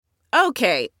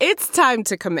Okay, it's time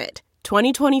to commit.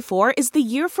 2024 is the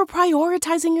year for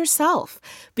prioritizing yourself.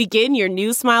 Begin your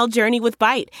new smile journey with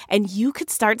Byte, and you could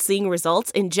start seeing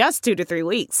results in just 2 to 3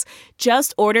 weeks.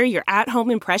 Just order your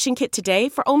at-home impression kit today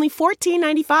for only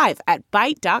 $14.95 at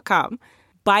Byte.com.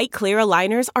 Byte Clear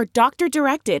aligners are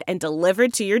doctor-directed and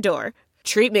delivered to your door.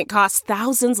 Treatment costs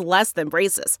thousands less than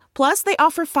braces. Plus, they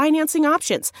offer financing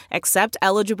options, accept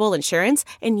eligible insurance,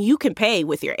 and you can pay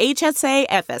with your HSA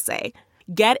FSA.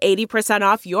 Get 80%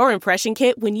 off your impression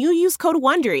kit when you use code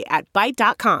WONDERY at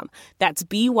Byte.com. That's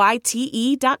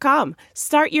BYTE.com.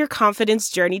 Start your confidence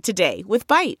journey today with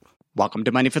Byte. Welcome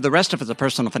to Money for the Rest of Us, a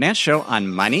personal finance show on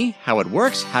money, how it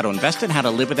works, how to invest it, and how to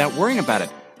live without worrying about it.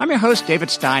 I'm your host, David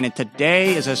Stein, and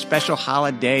today is a special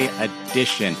holiday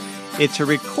edition. It's a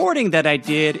recording that I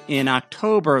did in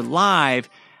October live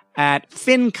at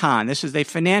FinCon. This is a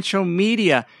financial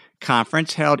media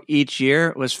conference held each year.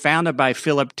 It was founded by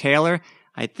Philip Taylor.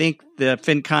 I think the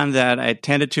FinCon that I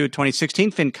attended to,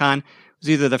 2016 FinCon, was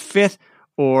either the 5th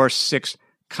or 6th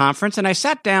conference. And I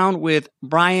sat down with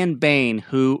Brian Bain,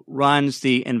 who runs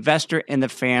the Investor in the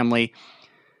Family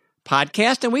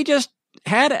podcast. And we just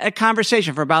had a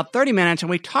conversation for about 30 minutes. And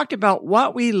we talked about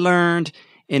what we learned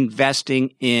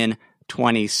investing in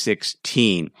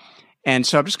 2016. And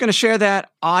so I'm just going to share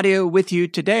that audio with you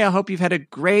today. I hope you've had a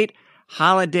great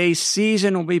holiday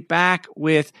season. We'll be back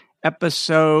with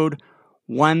episode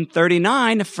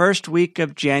 139, the first week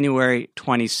of January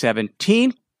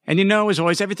 2017. And you know, as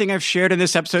always, everything I've shared in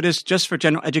this episode is just for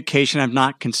general education. I've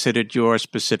not considered your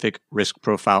specific risk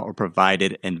profile or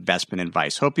provided investment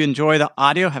advice. Hope you enjoy the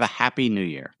audio. Have a happy new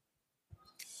year.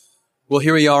 Well,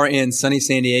 here we are in sunny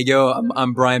San Diego.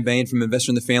 I'm Brian Bain from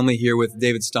Investor in the Family here with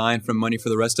David Stein from Money for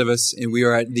the Rest of Us. And we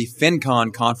are at the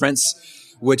FinCon conference,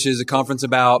 which is a conference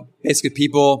about basically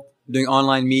people doing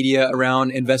online media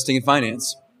around investing in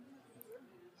finance.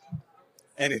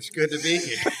 And it's good to be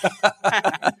here.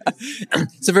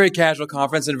 It's a very casual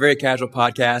conference and a very casual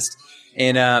podcast.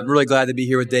 And I'm really glad to be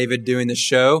here with David doing this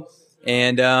show.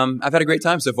 And I've had a great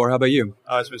time so far. How about you?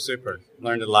 Oh, it's been super.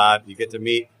 Learned a lot. You get to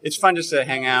meet. It's fun just to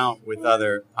hang out with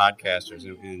other podcasters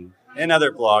and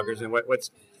other bloggers. And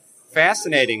what's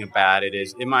fascinating about it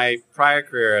is in my prior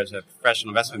career as a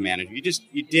professional investment manager,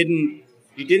 you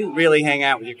didn't really hang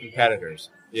out with your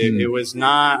competitors. It was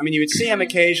not. I mean, you would see them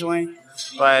occasionally,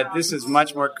 but this is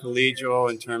much more collegial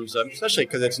in terms of, especially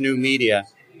because it's new media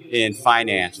in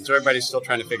finance, and so everybody's still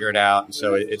trying to figure it out. And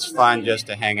so it's fun just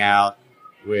to hang out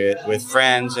with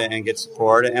friends and get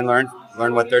support and learn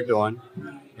what they're doing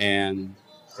and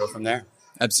go from there.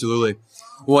 Absolutely.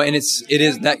 Well, and it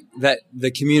is that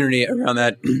the community around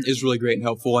that is really great and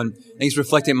helpful. And I think it's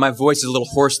reflecting. My voice is a little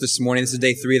hoarse this morning. This is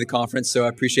day 3 of the conference, so I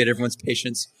appreciate everyone's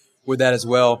patience with that as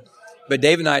well. But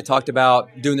Dave and I talked about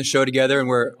doing the show together, and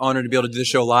we're honored to be able to do the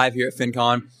show live here at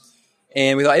FinCon.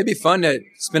 And we thought it'd be fun to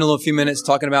spend a few minutes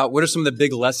talking about what are some of the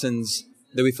big lessons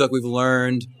that we feel like we've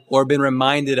learned or been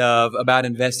reminded of about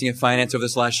investing in finance over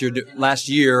this last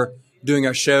year doing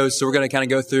our shows. So we're going to kind of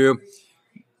go through,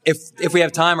 if we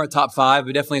have time, our top 5,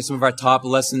 but definitely some of our top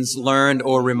lessons learned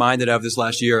or reminded of this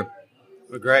last year.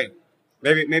 Well, great.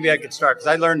 Maybe I could start because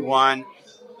I learned one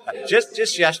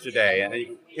just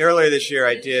yesterday. Earlier this year,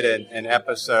 I did an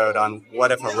episode on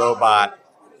what if a robot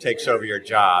takes over your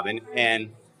job,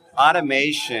 and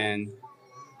automation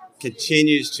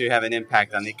continues to have an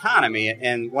impact on the economy.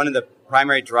 And one of the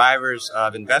primary drivers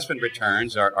of investment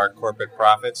returns are corporate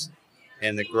profits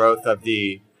and the growth of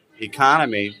the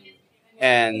economy.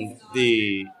 And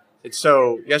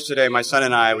so yesterday, my son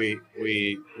and I,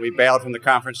 we bailed from the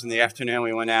conference in the afternoon.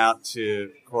 We went out to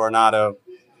Coronado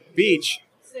Beach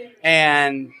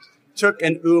and took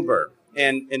an Uber.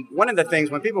 And one of the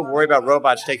things, when people worry about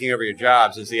robots taking over your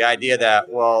jobs, is the idea that,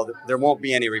 well, there won't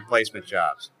be any replacement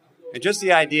jobs. And just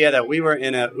the idea that we were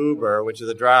in an Uber, which is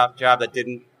a job that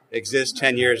didn't exist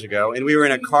 10 years ago, and we were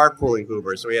in a carpooling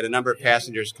Uber, so we had a number of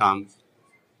passengers come.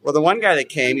 Well, the one guy that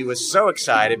came, he was so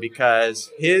excited because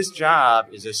his job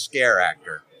is a scare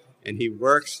actor, and he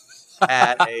works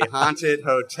at a haunted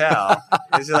hotel.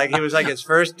 This is like, it was like his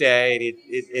first day,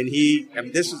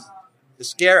 and this is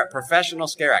the professional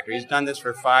scare actor. He's done this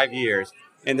for 5 years,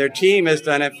 and their team has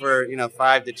done it for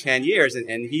 5 to 10 years,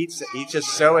 and he's just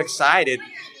so excited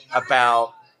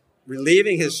about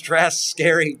relieving his stress,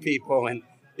 scaring people in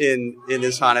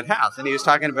this haunted house. And he was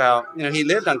talking about, he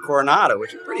lived on Coronado,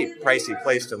 which is a pretty pricey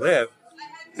place to live.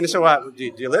 And so, do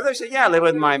you live there? I said, yeah, I live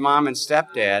with my mom and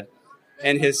stepdad.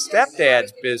 And his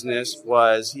stepdad's business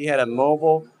was he had a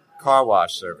mobile car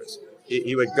wash service.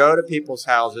 He would go to people's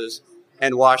houses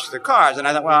and wash their cars. And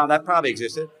I thought, well, that probably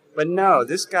existed. But no,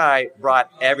 this guy brought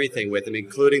everything with him,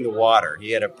 including the water.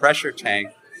 He had a pressure tank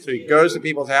So he goes to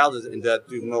people's houses and does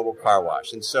do mobile car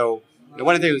wash. And so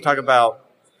one of the things we talk about,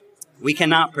 we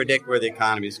cannot predict where the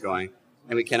economy is going,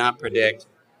 and we cannot predict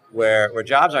where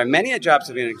jobs are. Many of the jobs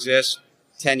are going to exist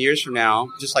 10 years from now,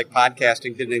 just like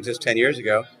podcasting didn't exist 10 years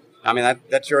ago. I mean,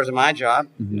 that's yours and my job.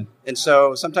 Mm-hmm. And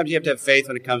so sometimes you have to have faith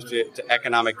when it comes to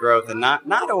economic growth and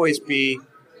not always be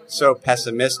so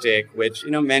pessimistic, which,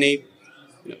 many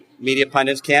media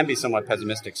pundits can be somewhat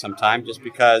pessimistic sometimes just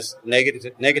because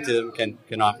negativism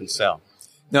can often sell.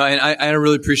 No, and I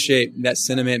really appreciate that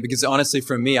sentiment because honestly,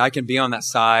 for me, I can be on that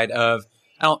side of,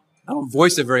 I don't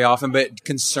voice it very often, but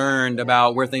concerned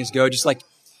about where things go. Just like,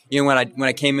 when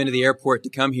I came into the airport to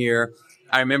come here,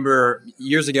 I remember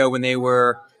years ago when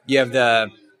you have the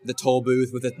toll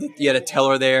booth you had a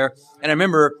teller there. And I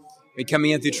remember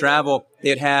coming in through travel,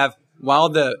 they'd have, while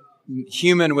the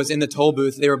human was in the toll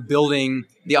booth, they were building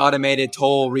the automated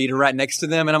toll reader right next to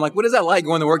them. And I'm like, what is that like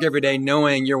going to work every day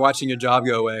knowing you're watching your job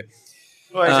go away?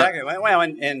 Well, exactly.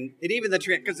 And even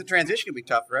because the transition can be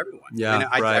tough for everyone. Yeah,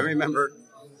 I remember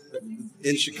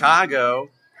in Chicago,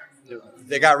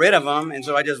 they got rid of them, and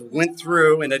so I just went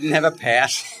through, and I didn't have a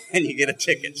pass, and you get a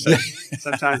ticket. So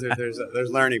sometimes there's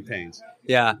learning pains.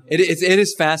 Yeah, it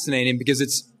is fascinating because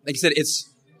it's like I said,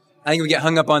 I think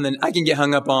I can get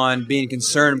hung up on being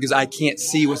concerned because I can't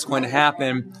see what's going to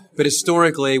happen. But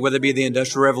historically, whether it be the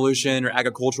Industrial Revolution or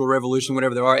Agricultural Revolution,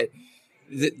 whatever there are,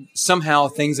 somehow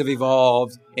things have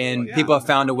evolved and people have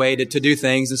found a way to do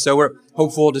things. And so we're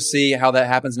hopeful to see how that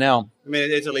happens now. I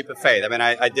mean, it's a leap of faith. I mean,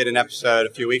 I did an episode a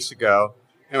few weeks ago,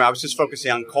 and I was just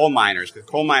focusing on coal miners because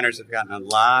coal miners have gotten a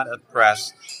lot of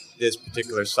press this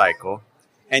particular cycle.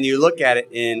 And you look at it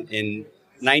in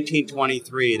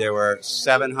 1923, there were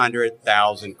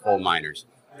 700,000 coal miners.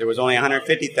 There was only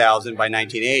 150,000 by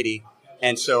 1980.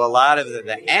 And so a lot of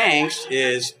the angst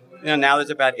is, now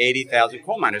there's about 80,000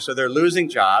 coal miners. So they're losing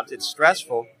jobs. It's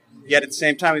stressful. Yet at the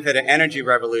same time, we've had an energy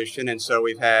revolution. And so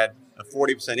we've had a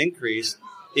 40% increase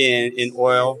in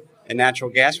oil and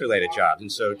natural gas-related jobs.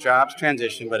 And so jobs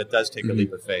transition, but it does take a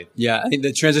leap of faith. Yeah, I think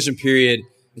the transition period,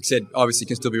 like I said, obviously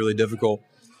can still be really difficult.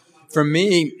 For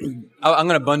me, I'm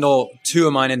going to bundle two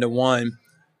of mine into one.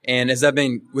 And as I've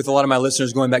been with a lot of my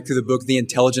listeners going back through the book, The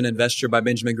Intelligent Investor by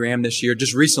Benjamin Graham this year,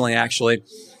 just recently actually,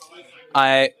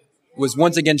 I was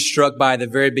once again struck by the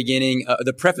very beginning,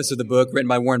 the preface of the book written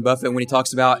by Warren Buffett when he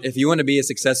talks about if you want to be a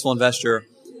successful investor,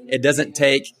 it doesn't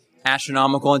take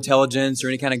astronomical intelligence or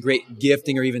any kind of great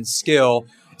gifting or even skill.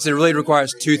 So it really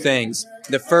requires two things.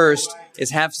 The first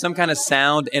is have some kind of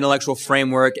sound intellectual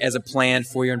framework as a plan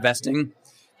for your investing.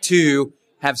 Two,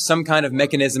 have some kind of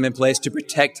mechanism in place to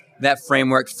protect that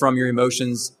framework from your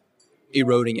emotions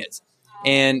eroding it.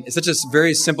 And it's such a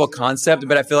very simple concept,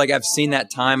 but I feel like I've seen that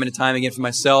time and time again for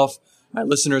myself, my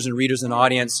listeners and readers and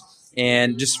audience,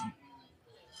 and just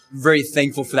very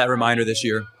thankful for that reminder this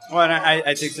year. Well, and I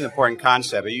think it's an important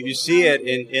concept. You see it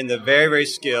in the very, very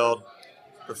skilled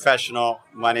professional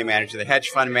money managers, the hedge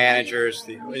fund managers.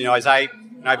 As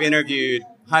I've interviewed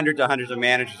hundreds of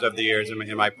managers over the years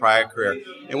in my prior career,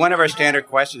 and one of our standard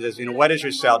questions is, what is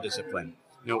your sell discipline?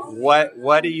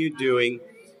 What are you doing?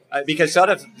 Because sell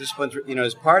discipline,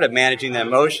 is part of managing the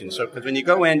emotions. So, because when you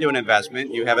go into an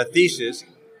investment, you have a thesis,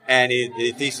 and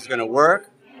the thesis is going to work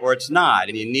or it's not,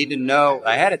 and you need to know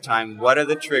ahead of time what are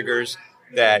the triggers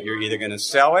that you're either going to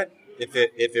sell it if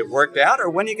it worked out, or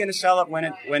when you're going to sell it when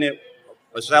it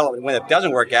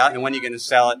doesn't work out, and when you're going to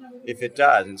sell it if it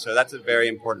does. And so that's a very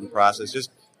important process.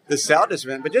 Just the sell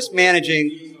discipline, but just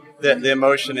managing the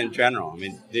emotion in general. I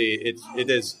mean,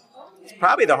 it's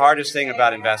probably the hardest thing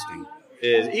about investing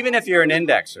is even if you're an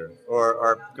indexer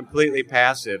or completely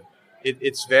passive,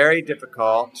 it's very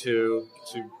difficult to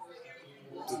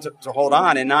hold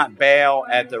on and not bail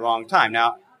at the wrong time.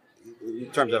 Now,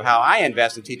 in terms of how I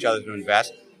invest and teach others to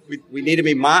invest, we need to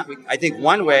be, I think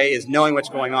one way is knowing what's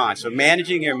going on. So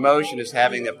managing your emotion is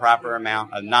having the proper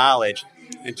amount of knowledge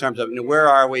in terms of where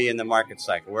are we in the market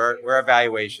cycle, where are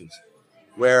valuations,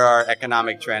 where are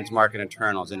economic trends, market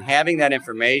internals, and having that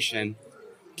information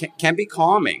can be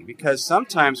calming because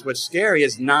sometimes what's scary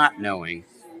is not knowing,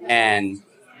 and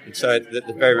so it's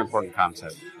a very important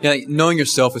concept. Yeah, knowing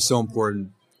yourself is so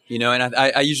important, and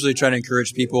I usually try to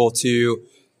encourage people to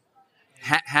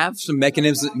have some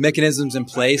mechanisms in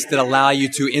place that allow you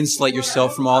to insulate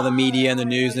yourself from all the media and the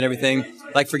news and everything.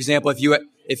 Like, for example,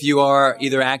 if you are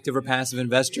either active or passive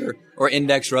investor or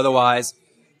index or otherwise,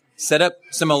 set up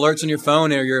some alerts on your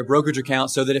phone or your brokerage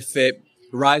account so that if it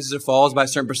rises or falls by a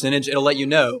certain percentage, it'll let you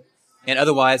know. And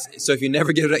otherwise, so if you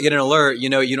never get an alert, you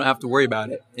don't have to worry about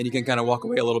it. And you can kind of walk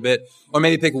away a little bit. Or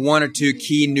maybe pick one or two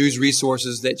key news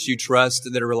resources that you trust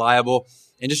that are reliable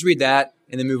and just read that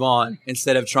and then move on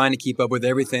instead of trying to keep up with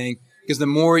everything. Because the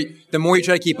more you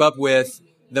try to keep up with,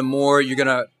 the more you're going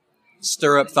to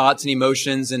stir up thoughts and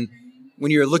emotions. And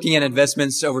when you're looking at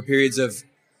investments over periods of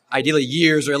ideally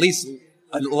years or at least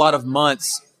a lot of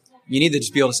months, you need to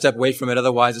just be able to step away from it.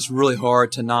 Otherwise, it's really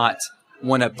hard to not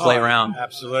want to play around.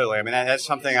 Absolutely. I mean, that's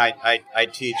something I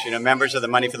teach, members of the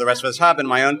Money for the Rest of Us Hub and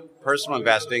my own personal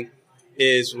investing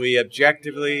is we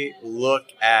objectively look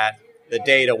at the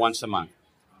data once a month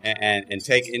and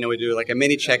take, we do like a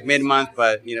mini check mid-month,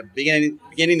 but, beginning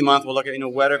of the month, we'll look at,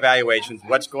 what are valuations,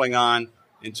 what's going on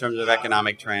in terms of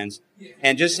economic trends,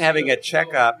 and just having a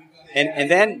checkup and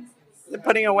then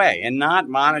putting away and not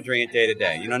monitoring it day to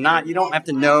day. You don't have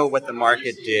to know what the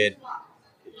market did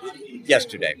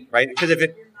yesterday, right? Because if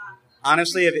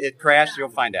it crashed, you'll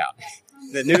find out.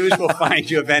 The news will find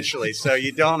you eventually, so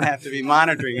you don't have to be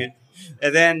monitoring it.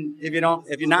 And then if you're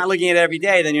not looking at it every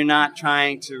day, then you're not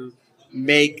trying to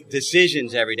make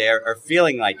decisions every day or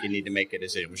feeling like you need to make a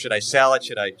decision. Should I sell it?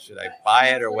 Should I buy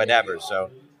it or whatever?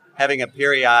 So having a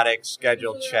periodic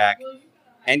scheduled check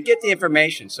and get the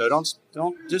information. So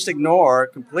don't just ignore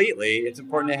completely. It's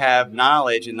important to have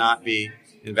knowledge and not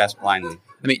invest blindly.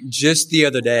 I mean, just the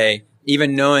other day,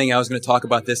 even knowing I was going to talk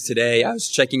about this today, I was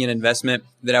checking an investment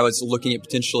that I was looking at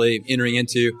potentially entering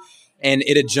into, and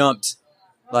it had jumped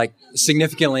like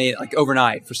significantly, like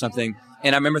overnight for something.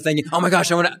 And I remember thinking, oh my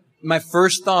gosh, my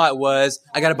first thought was,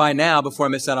 I got to buy now before I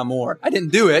miss out on more. I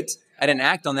didn't do it. I didn't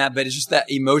act on that, but it's just that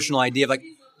emotional idea of like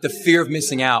the fear of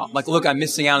missing out. Like, look, I'm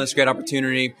missing out on this great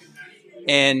opportunity.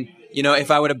 And,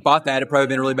 if I would have bought that, it'd probably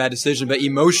been a really bad decision. But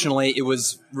emotionally, it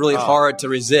was really hard to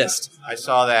resist. I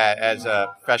saw that as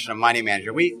a professional money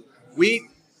manager. We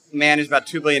managed about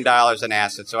 $2 billion in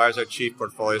assets. So I was our chief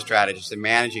portfolio strategist in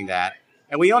managing that.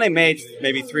 And we only made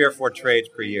maybe 3 or 4 trades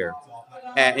per year.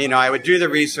 And, I would do the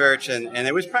research, and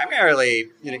it was primarily,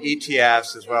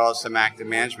 ETFs as well as some active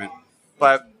management.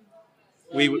 But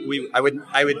I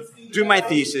would do my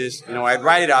thesis, I'd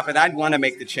write it up, and I'd want to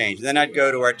make the change. And then I'd go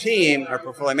to our team, our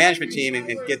portfolio management team,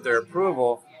 and get their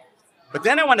approval. But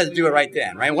then I wanted to do it right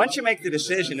then, right? Once you make the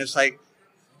decision, it's like,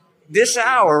 this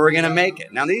hour we're going to make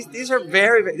it. Now, these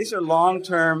are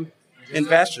long-term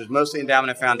investors, mostly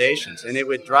endowment foundations. And it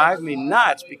would drive me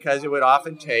nuts because it would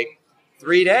often take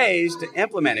 3 days to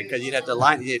implement it because you'd have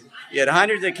to you had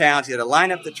hundreds of accounts, you had to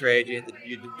line up the trade, you had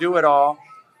to do it all.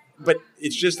 But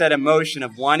it's just that emotion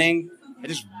of I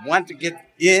just want to get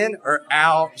in or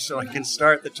out so I can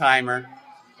start the timer.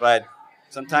 But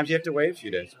sometimes you have to wait a few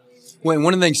days. Well, and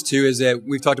one of the things, too, is that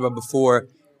we've talked about before,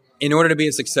 in order to be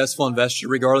a successful investor,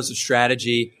 regardless of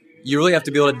strategy, you really have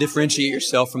to be able to differentiate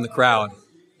yourself from the crowd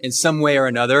in some way or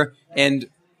another. And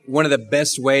one of the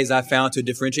best ways I found to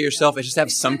differentiate yourself is just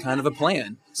have some kind of a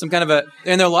plan.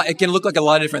 It can look like a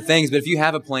lot of different things, but if you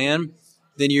have a plan,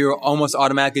 then you're almost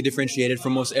automatically differentiated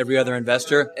from almost every other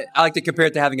investor. I like to compare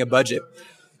it to having a budget.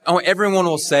 Everyone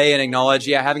will say and acknowledge,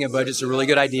 having a budget is a really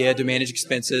good idea to manage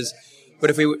expenses. But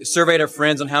if we surveyed our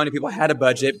friends on how many people had a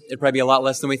budget, it'd probably be a lot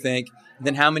less than we think.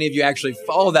 Then how many of you actually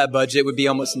follow that budget would be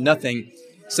almost nothing.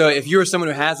 So if you're someone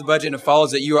who has a budget and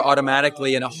follows it, you are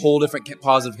automatically in a whole different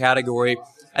positive category.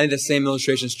 I think the same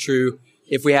illustration is true.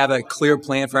 If we have a clear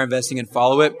plan for our investing and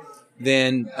follow it,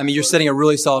 then, you're setting a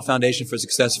really solid foundation for a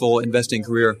successful investing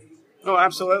career. Oh,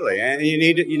 absolutely. And you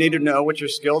need to know what your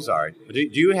skills are. Do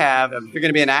you have, if you're going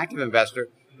to be an active investor,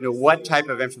 what type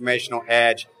of informational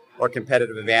edge or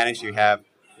competitive advantage you have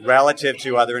relative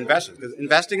to other investors? Because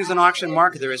investing is an auction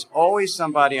market. There is always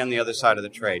somebody on the other side of the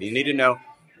trade. You need to know,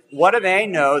 what do they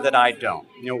know that I don't?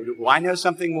 Do I know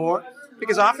something more?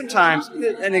 Because oftentimes,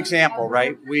 an example,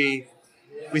 right? We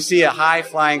see a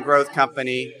high-flying growth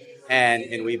company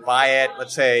and we buy it.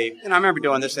 Let's say, I remember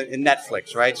doing this in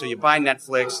Netflix, right? So you buy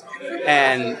Netflix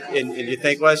and you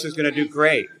think, well, this is going to do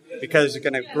great because it's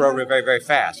going to grow very, very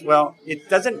fast. Well, it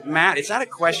doesn't matter. It's not a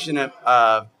question of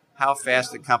how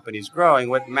fast the company's growing.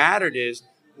 What mattered is,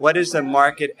 what is the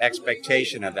market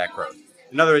expectation of that growth?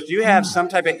 In other words, you have some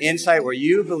type of insight where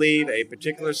you believe a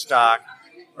particular stock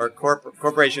or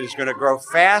corporation is going to grow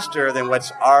faster than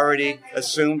what's already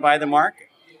assumed by the market.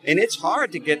 And it's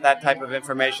hard to get that type of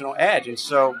informational edge. And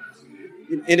so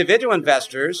individual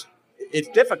investors, it's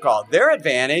difficult. Their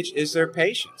advantage is their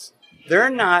patience.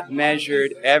 They're not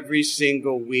measured every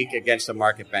single week against the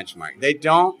market benchmark. They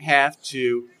don't have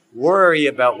to worry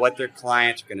about what their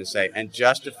clients are going to say and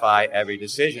justify every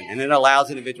decision. And it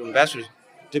allows individual investors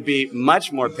to be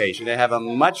much more patient. They have a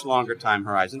much longer time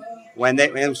horizon.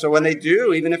 So when they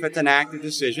do, even if it's an active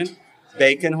decision,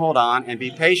 they can hold on and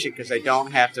be patient because they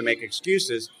don't have to make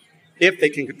excuses if they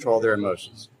can control their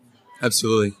emotions.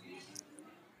 Absolutely.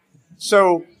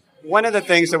 So one of the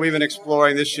things that we've been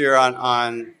exploring this year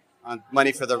on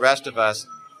Money for the Rest of Us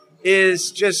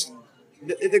is just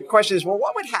the question is, well,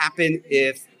 what would happen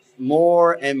if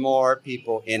more and more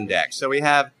people index? So we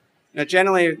have,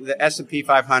 generally the S&P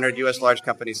 500 U.S. large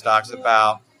company stocks,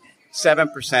 about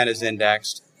 7% is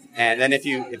indexed. And then if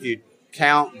you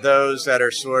count those that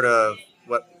are sort of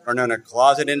what are known as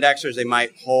closet indexers, they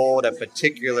might hold a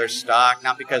particular stock,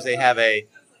 not because they have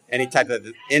any type of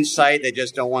insight, they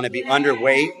just don't want to be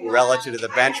underweight relative to the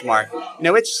benchmark.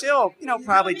 It's still,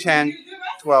 probably 10,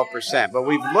 12%. But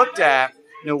we've looked at,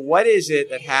 what is it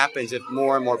that happens if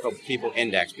more and more people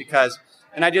index? Because,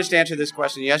 and I just answered this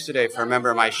question yesterday for a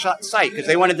member of my site, because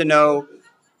they wanted to know,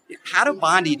 how do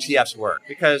bond ETFs work?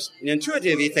 Because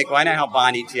intuitively you think, well, I know how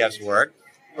bond ETFs work.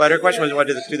 But her question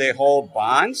was, do they hold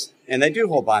bonds? And they do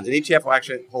hold bonds. An ETF will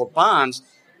actually hold bonds.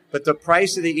 But the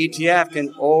price of the ETF can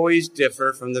always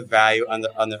differ from the value on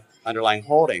the underlying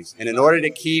holdings. And in order to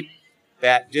keep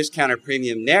that discounted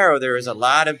premium narrow, there is a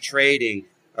lot of trading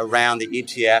around the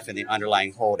ETF and the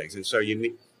underlying holdings. And so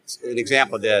an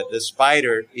example, the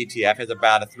SPDR ETF has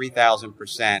about a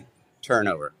 3,000%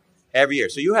 turnover every year.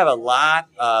 So you have a lot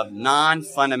of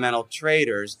non-fundamental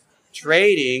traders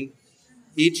trading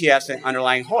ETFs and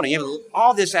underlying holding. You have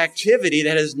all this activity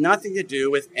that has nothing to do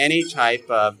with any type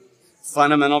of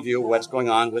fundamental view of what's going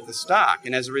on with the stock.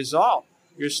 And as a result,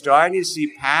 you're starting to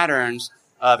see patterns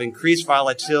of increased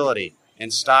volatility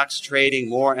and stocks trading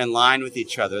more in line with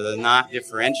each other. They're not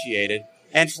differentiated.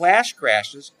 And flash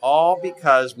crashes, all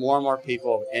because more and more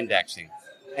people are indexing.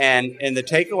 And the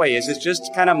takeaway is just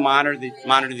to kind of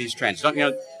monitor these trends.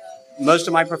 Most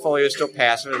of my portfolio is still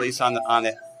passive, at least on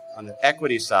the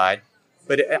equity side.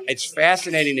 But it's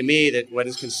fascinating to me that what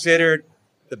is considered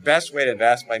the best way to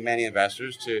invest by many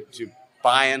investors to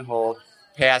buy and hold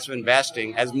passive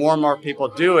investing, as more and more people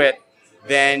do it,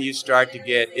 then you start to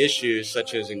get issues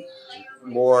such as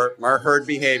more herd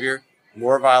behavior,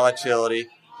 more volatility,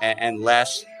 and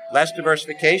less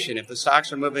diversification. If the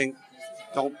stocks are moving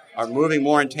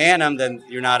more in tandem, then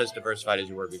you're not as diversified as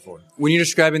you were before. When you're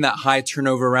describing that high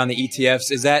turnover around the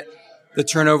ETFs, is that the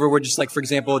turnover where just like, for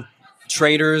example,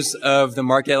 traders of the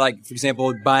market, like, for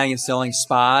example, buying and selling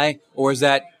SPY, or is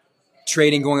that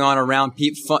trading going on around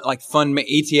fund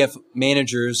ETF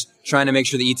managers trying to make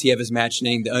sure the ETF is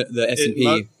matching the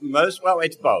S&P?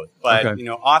 It's both. But, okay.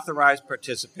 Authorized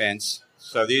participants.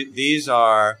 So these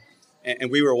are,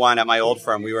 and we were one at my old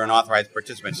firm, we were an authorized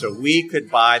participant. So we could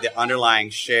buy the underlying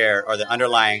share or the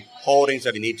underlying holdings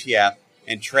of an ETF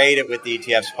and trade it with the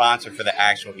ETF sponsor for the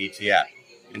actual ETF.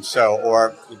 And so,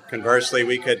 or conversely,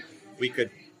 we could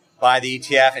buy the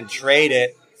ETF and trade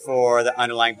it for the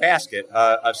underlying basket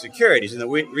of securities. And the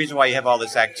reason why you have all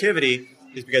this activity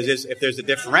is because if there's a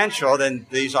differential, then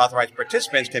these authorized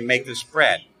participants can make the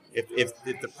spread. If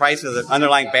the price of the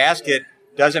underlying basket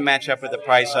doesn't match up with the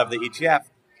price of the ETF,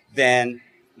 then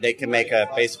they can make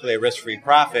basically a risk-free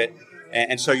profit.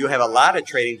 And so you have a lot of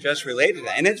trading just related to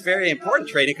that. And it's very important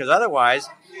trading because otherwise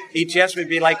ETFs would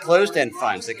be like closed-end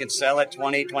funds. They can sell at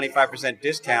 20, 25%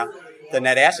 discount the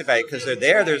net asset value because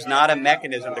there's not a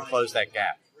mechanism to close that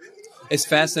gap. It's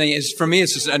fascinating. For me,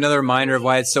 it's just another reminder of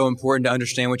why it's so important to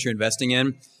understand what you're investing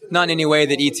in. Not in any way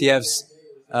that ETFs,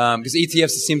 because ETFs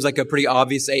seems like a pretty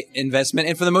obvious investment,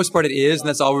 and for the most part it is, and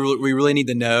that's all we really need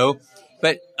to know.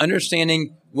 But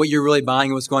understanding what you're really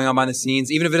buying and what's going on behind the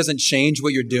scenes, even if it doesn't change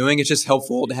what you're doing, it's just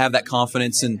helpful to have that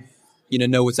confidence and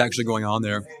know what's actually going on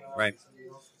there. Right.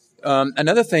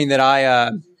 Another thing that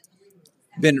I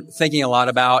been thinking a lot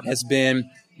about has been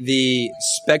the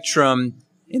spectrum.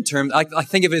 In terms, I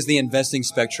think of it as the investing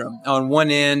spectrum. On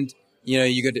one end,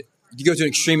 you go to an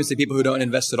extreme and say people who don't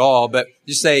invest at all, but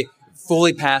just say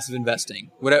fully passive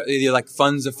investing, whatever, like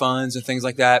funds of funds and things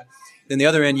like that. Then the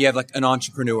other end, you have like an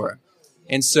entrepreneur.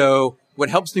 And so what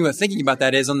helps me with thinking about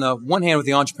that is on the one hand, with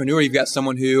the entrepreneur, you've got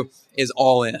someone who is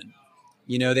all in.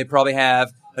 They probably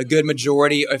have a good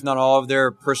majority, if not all, of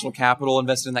their personal capital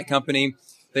invested in that company.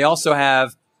 They also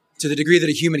have, to the degree that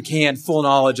a human can, full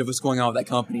knowledge of what's going on with that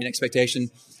company and expectation.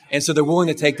 And so they're willing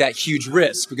to take that huge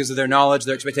risk because of their knowledge,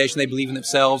 their expectation, they believe in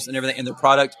themselves and everything, and their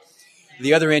product.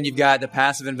 The other end, you've got the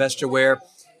passive investor where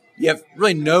you have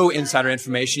really no insider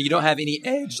information. You don't have any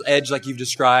edge like you've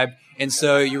described. And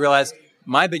so you realize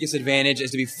my biggest advantage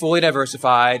is to be fully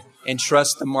diversified and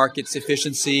trust the market's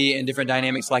efficiency and different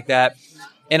dynamics like that.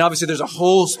 And obviously there's a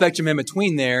whole spectrum in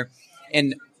between there.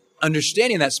 And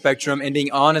understanding that spectrum and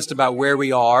being honest about where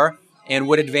we are and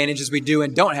what advantages we do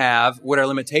and don't have, what our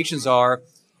limitations are,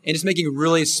 and just making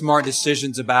really smart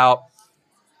decisions about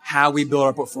how we build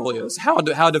our portfolios, how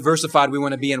diversified we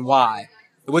want to be and why.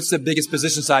 What's the biggest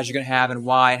position size you're going to have and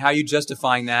why, and how are you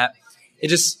justifying that?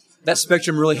 that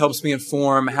spectrum really helps me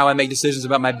inform how I make decisions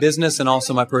about my business and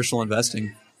also my personal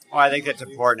investing. Well, I think that's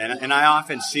important, and I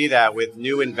often see that with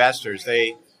new investors.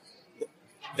 They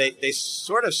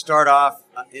sort of start off.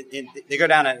 They go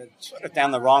down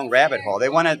down the wrong rabbit hole. They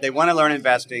want to learn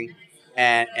investing,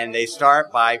 and they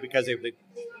start by because I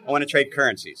want to trade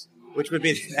currencies, which would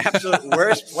be the absolute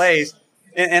worst place.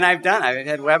 And I've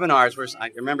had webinars where I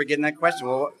remember getting that question.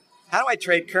 Well, how do I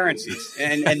trade currencies?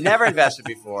 And never invested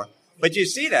before. But you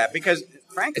see that because,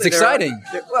 frankly, it's exciting.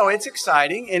 It's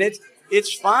exciting, and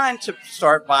it's fun to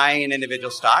start buying an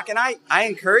individual stock. And I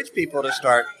encourage people to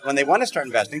start, when they want to start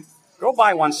investing, go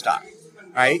buy one stock,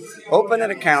 right? Open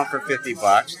an account for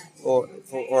 $50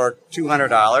 or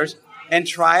 $200 and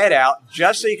try it out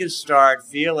just so you can start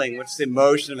feeling what's the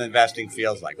emotion of investing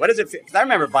feels like. What does it feel? Because I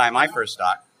remember buying my first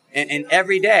stock, and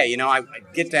every day, I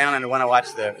get down and I want to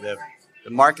watch the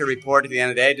market report at the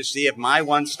end of the day to see if my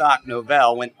one stock,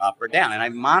 Novell, went up or down, and I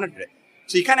monitored it.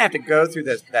 So you kind of have to go through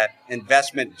that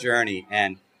investment journey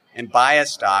and buy a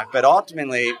stock. But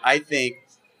ultimately, I think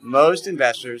most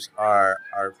investors are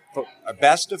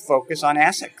best to focus on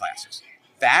asset classes.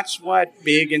 That's what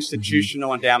big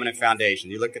institutional endowment and foundation.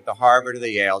 You look at the Harvard or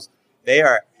the Yales, they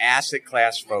are asset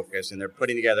class focused, and they're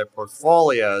putting together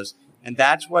portfolios. And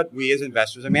that's what we as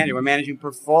investors are managing. We're managing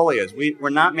portfolios. We're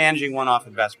not managing one-off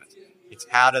investments. It's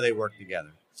how do they work together.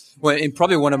 Well, and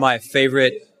probably one of my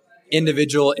favorite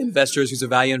individual investors who's a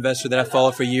value investor that I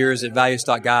followed for years at Value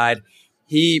Stock Guide,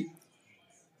 he,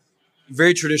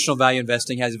 very traditional value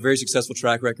investing, has a very successful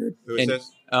track record. Who is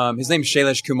this? His name is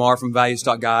Shailesh Kumar from Value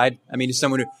Stock Guide. I mean, he's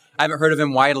someone who, I haven't heard of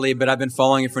him widely, but I've been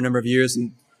following him for a number of years,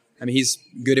 and I mean, he's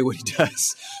good at what he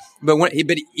does. But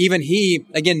even he,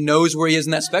 again, knows where he is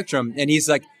in that spectrum, and he's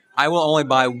like, I will only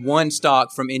buy one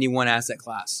stock from any one asset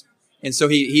class. And so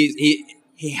he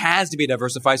has to be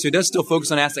diversified. So he does still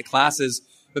focus on asset classes,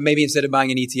 but maybe instead of buying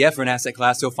an ETF or an asset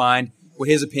class, he'll find what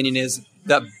his opinion is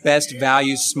the best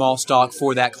value small stock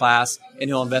for that class, and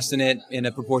he'll invest in it in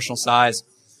a proportional size.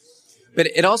 But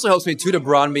it also helps me, too, to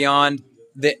broaden beyond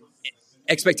the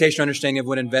expectation or understanding of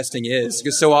what investing is.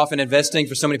 Because so often investing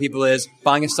for so many people is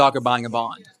buying a stock or buying a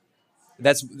bond.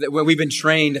 That's what we've been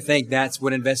trained to think that's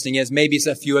what investing is. Maybe it's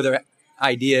a few other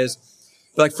ideas.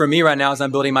 But like for me right now, as I'm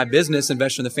building my business,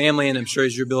 investing in the family, and I'm sure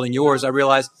as you're building yours, I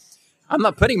realize I'm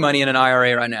not putting money in an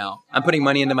IRA right now. I'm putting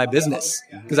money into my business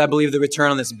because I believe the return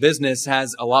on this business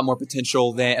has a lot more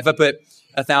potential than if I put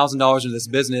 $1,000 into this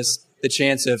business, the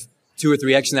chance of 2 or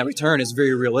 3x in that return is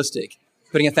very realistic.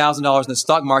 Putting $1,000 in the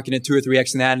stock market and 2 or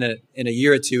 3x in that in a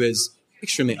year or two is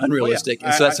extremely unrealistic.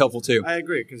 And so that's helpful too. I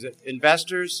agree, because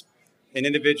investors and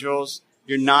individuals,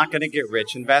 you're not going to get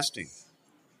rich investing.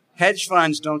 Hedge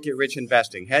funds don't get rich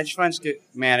investing. Hedge funds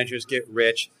managers get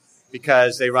rich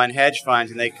because they run hedge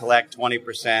funds and they collect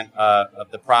 20%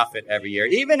 of the profit every year.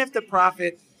 Even if the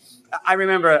profit, I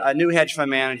remember a new hedge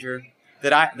fund manager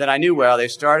that I knew well. They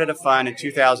started a fund in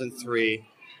 2003.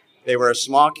 They were a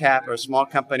small cap or a small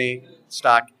company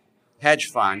stock hedge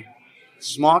fund.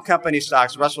 Small company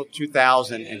stocks, Russell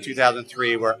 2000 and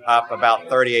 2003 were up about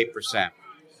 38%.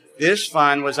 This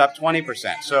fund was up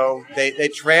 20%. So they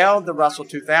trailed the Russell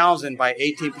 2000 by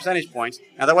 18 percentage points.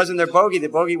 Now, that wasn't their bogey. The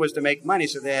bogey was to make money,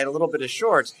 so they had a little bit of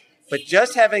shorts. But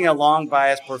just having a long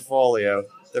bias portfolio,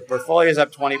 the portfolio is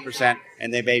up 20%,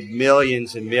 and they made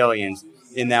millions and millions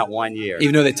in that 1 year.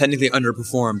 Even though they technically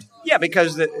underperformed. Yeah,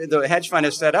 because the hedge fund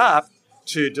is set up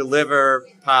to deliver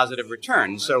positive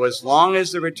returns. So as long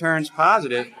as the return's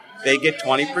positive, they get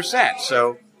 20%.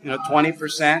 So,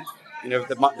 20%.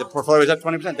 The portfolio was up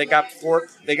 20%. They got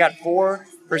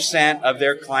 4% of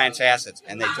their clients' assets,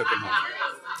 and they took it home.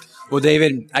 Well,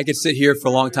 David, I could sit here for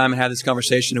a long time and have this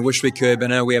conversation. I wish we could,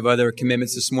 but I know we have other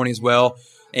commitments this morning as well.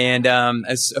 And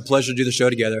it's a pleasure to do the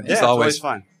show together. Yeah, it's always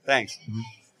fun. Thanks. Mm-hmm.